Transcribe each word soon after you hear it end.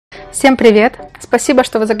Всем привет! Спасибо,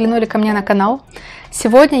 что вы заглянули ко мне на канал.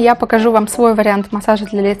 Сегодня я покажу вам свой вариант массажа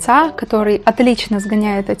для лица, который отлично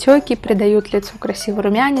сгоняет отеки, придает лицу красивый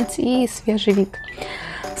румянец и свежий вид.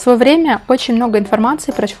 В свое время очень много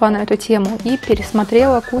информации прочла на эту тему и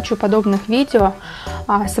пересмотрела кучу подобных видео,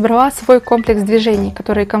 собрала свой комплекс движений,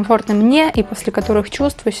 которые комфортны мне и после которых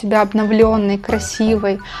чувствую себя обновленной,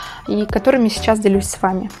 красивой и которыми сейчас делюсь с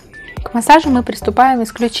вами. К массажу мы приступаем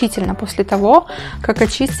исключительно после того, как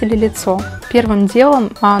очистили лицо. Первым делом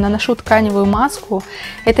наношу тканевую маску.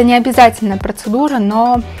 Это не обязательная процедура,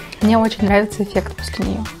 но мне очень нравится эффект после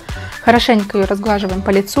нее. Хорошенько ее разглаживаем по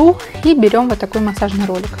лицу и берем вот такой массажный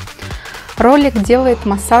ролик. Ролик делает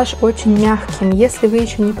массаж очень мягким. Если вы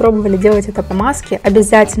еще не пробовали делать это по маске,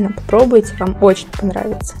 обязательно попробуйте, вам очень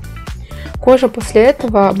понравится. Кожа после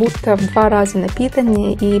этого будто в 2 раза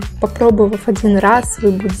напитаннее, и попробовав 1 раз, вы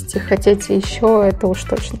будете хотеть еще, это уж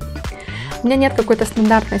точно. У меня нет какой-то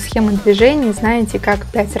стандартной схемы движений, знаете, как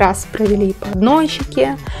 5 раз провели по одной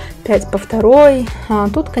щеке, 5 по второй.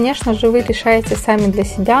 Тут, конечно же, вы решаете сами для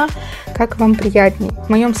себя, как вам приятнее. В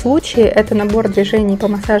моем случае это набор движений по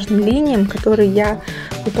массажным линиям, которые я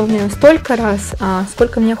выполняю столько раз,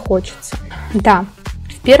 сколько мне хочется. Да.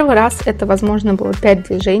 Первый раз это, возможно, было 5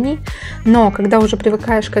 движений, но когда уже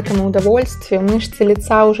привыкаешь к этому удовольствию, мышцы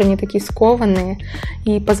лица уже не такие скованные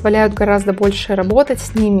и позволяют гораздо больше работать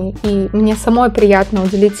с ними, и мне самой приятно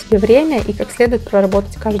уделить себе время и как следует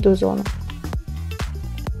проработать каждую зону.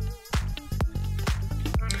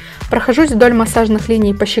 Прохожусь вдоль массажных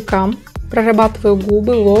линий по щекам, прорабатываю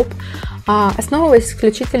губы, лоб, основываясь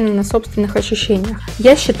исключительно на собственных ощущениях.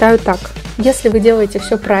 Я считаю так: если вы делаете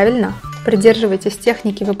все правильно, придерживайтесь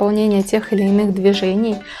техники выполнения тех или иных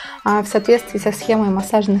движений в соответствии со схемой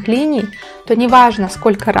массажных линий, то неважно,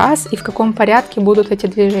 сколько раз и в каком порядке будут эти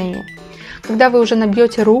движения. Когда вы уже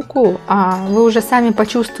набьете руку, вы уже сами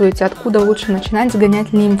почувствуете, откуда лучше начинать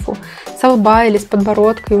сгонять лимфу, со лба или с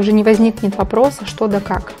подбородка, и уже не возникнет вопроса, что да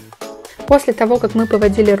как. После того, как мы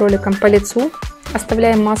поводили роликом по лицу,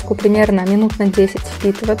 оставляем маску примерно минут на 10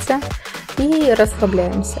 впитываться и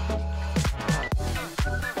расслабляемся.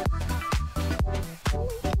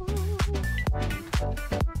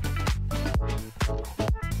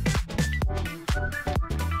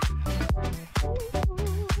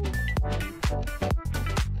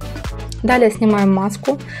 Далее снимаем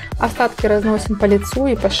маску, остатки разносим по лицу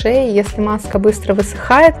и по шее. Если маска быстро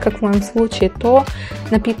высыхает, как в моем случае, то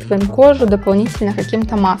напитываем кожу дополнительно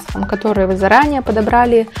каким-то маслом, которое вы заранее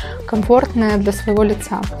подобрали, комфортное для своего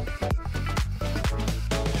лица.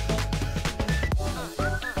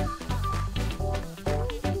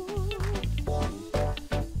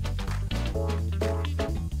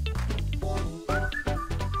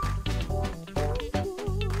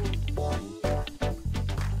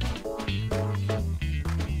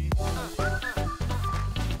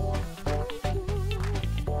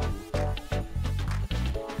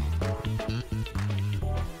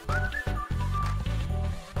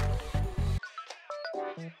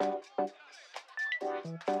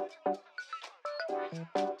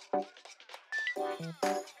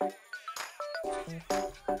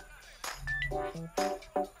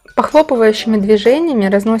 Похлопывающими движениями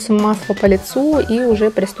разносим масло по лицу и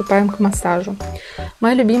уже приступаем к массажу.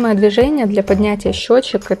 Мое любимое движение для поднятия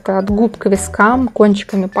щечек — это от губ к вискам,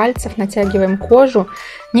 кончиками пальцев натягиваем кожу.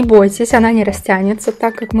 Не бойтесь, она не растянется,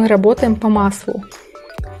 так как мы работаем по маслу.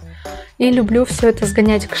 И люблю все это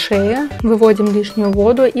сгонять к шее, выводим лишнюю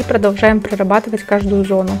воду и продолжаем прорабатывать каждую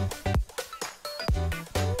зону.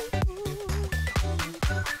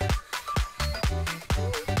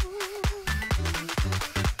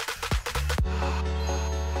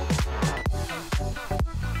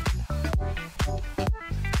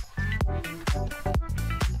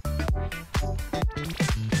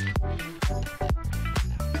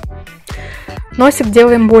 Носик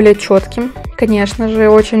делаем более четким. Конечно же,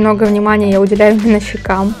 очень много внимания я уделяю именно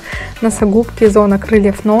щекам, носогубки, зона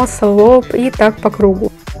крыльев носа, лоб и так по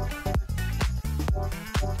кругу.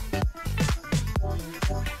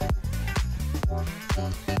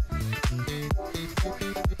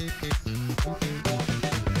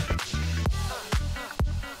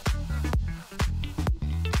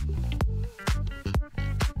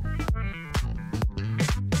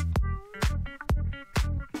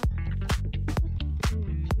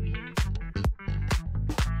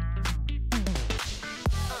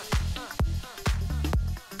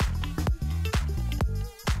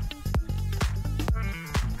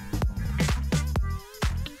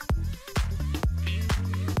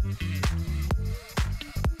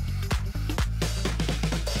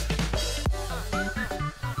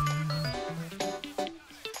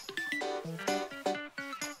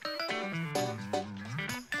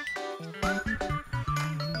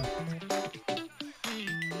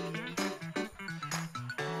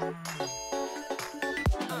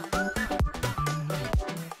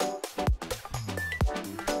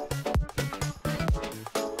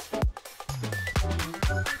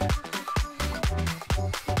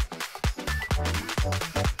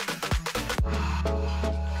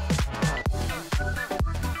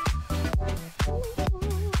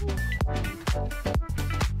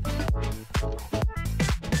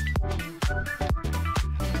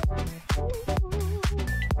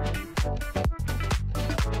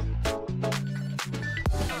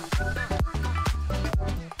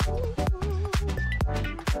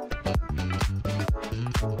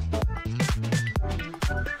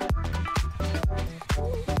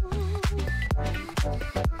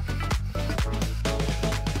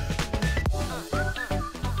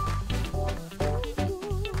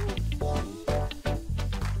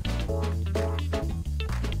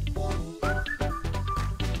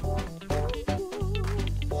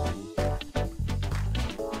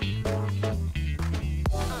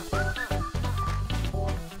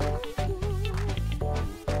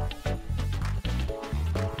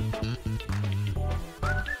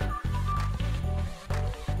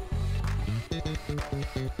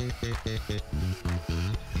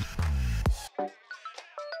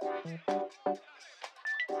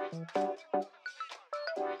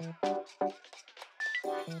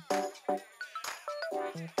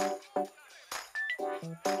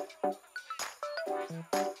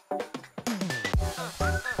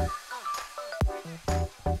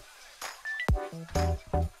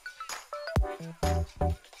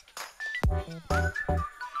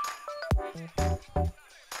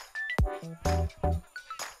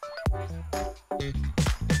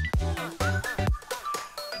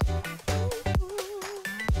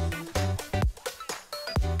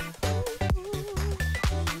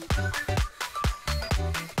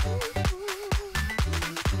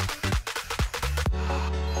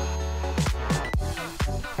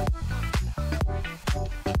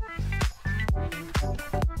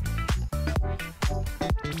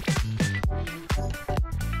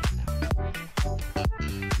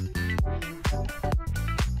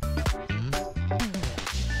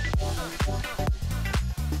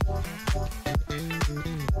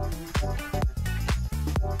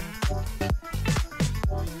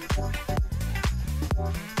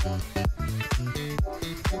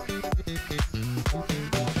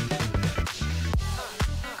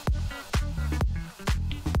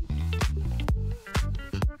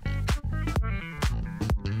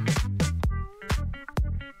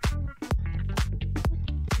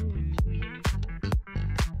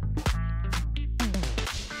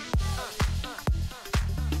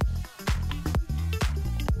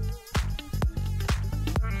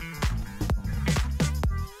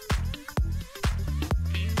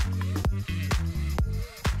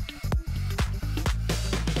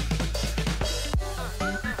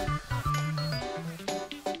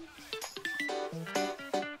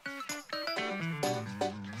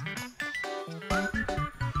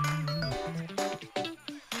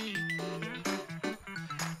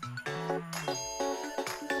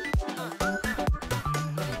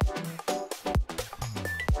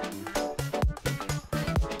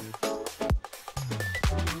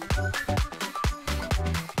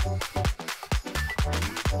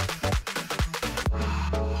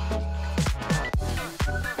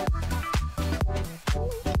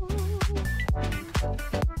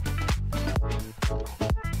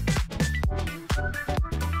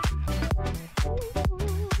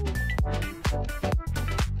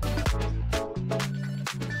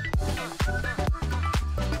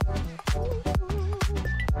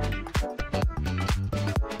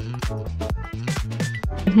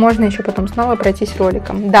 Можно еще потом снова пройтись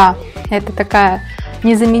роликом. Да, это такая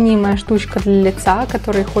незаменимая штучка для лица,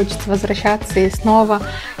 которой хочется возвращаться и снова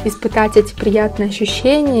испытать эти приятные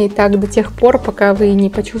ощущения. И так до тех пор, пока вы не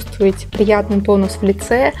почувствуете приятный тонус в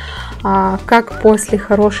лице, как после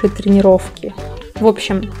хорошей тренировки. В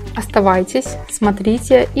общем, оставайтесь,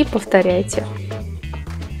 смотрите и повторяйте.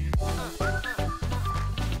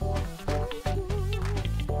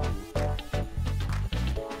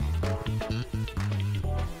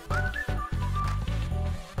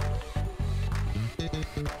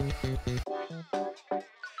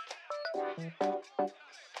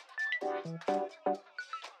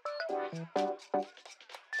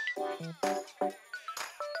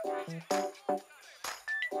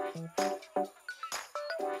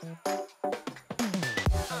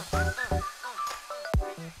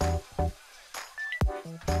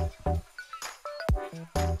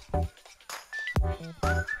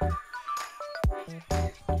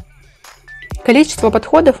 Количество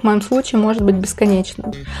подходов в моем случае может быть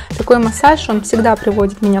бесконечным. Такой массаж, он всегда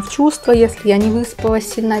приводит меня в чувство, если я не выспалась,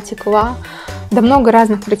 сильно отекла. Да много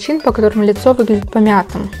разных причин, по которым лицо выглядит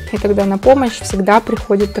помятым. И тогда на помощь всегда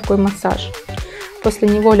приходит такой массаж. После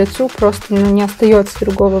него лицу просто не остается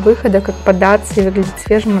другого выхода, как податься и выглядеть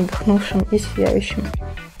свежим, отдохнувшим и сияющим.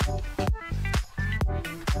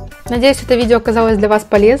 Надеюсь, это видео оказалось для вас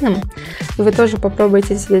полезным, и вы тоже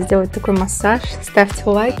попробуйте себе сделать такой массаж. Ставьте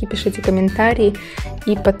лайки, пишите комментарии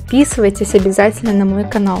и подписывайтесь обязательно на мой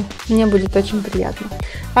канал. Мне будет очень приятно.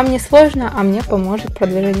 Вам не сложно, а мне поможет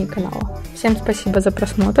продвижение канала. Всем спасибо за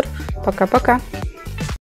просмотр. Пока-пока.